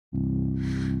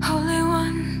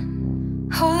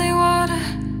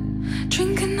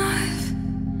Drink a knife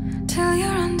till you're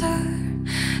under.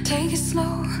 Take it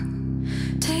slow,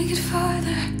 take it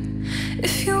farther.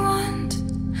 If you want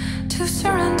to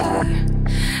surrender,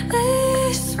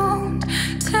 this won't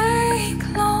take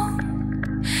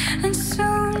long, and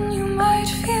soon you might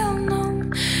feel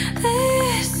numb.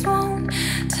 This won't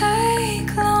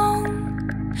take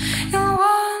long. You'll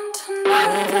want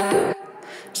another.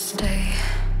 Stay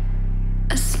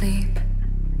asleep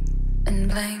and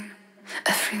blame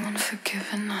everyone for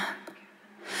giving up.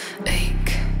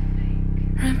 Ache,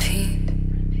 repeat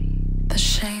the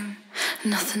shame.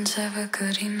 Nothing's ever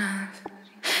good enough.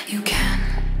 You can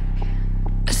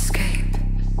escape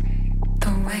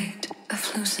the weight of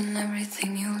losing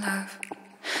everything you love.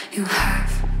 You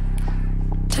have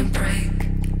to break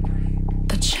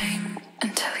the chain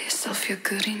and tell yourself you're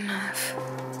good enough.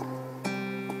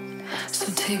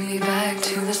 So take me back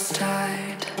to the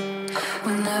start,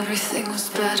 when everything was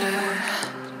better.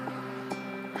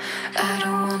 I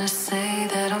don't wanna say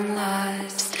that I'm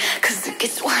lost, 'cause it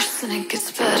gets worse and it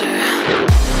gets better.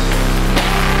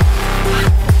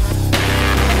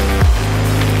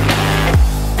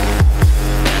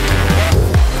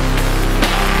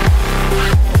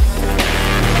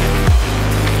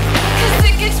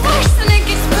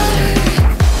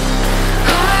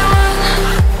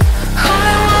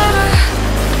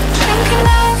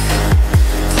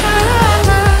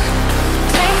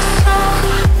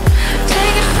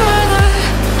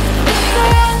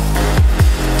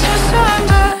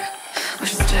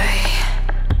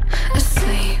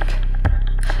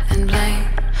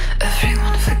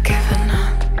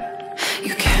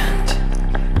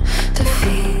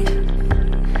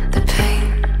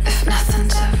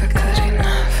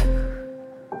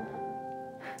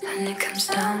 And it comes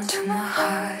down to my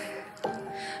heart,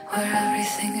 where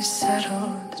everything is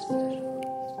settled.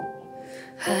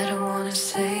 I don't wanna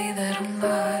say that I'm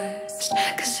lost,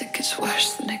 'cause it gets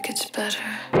worse and it gets better.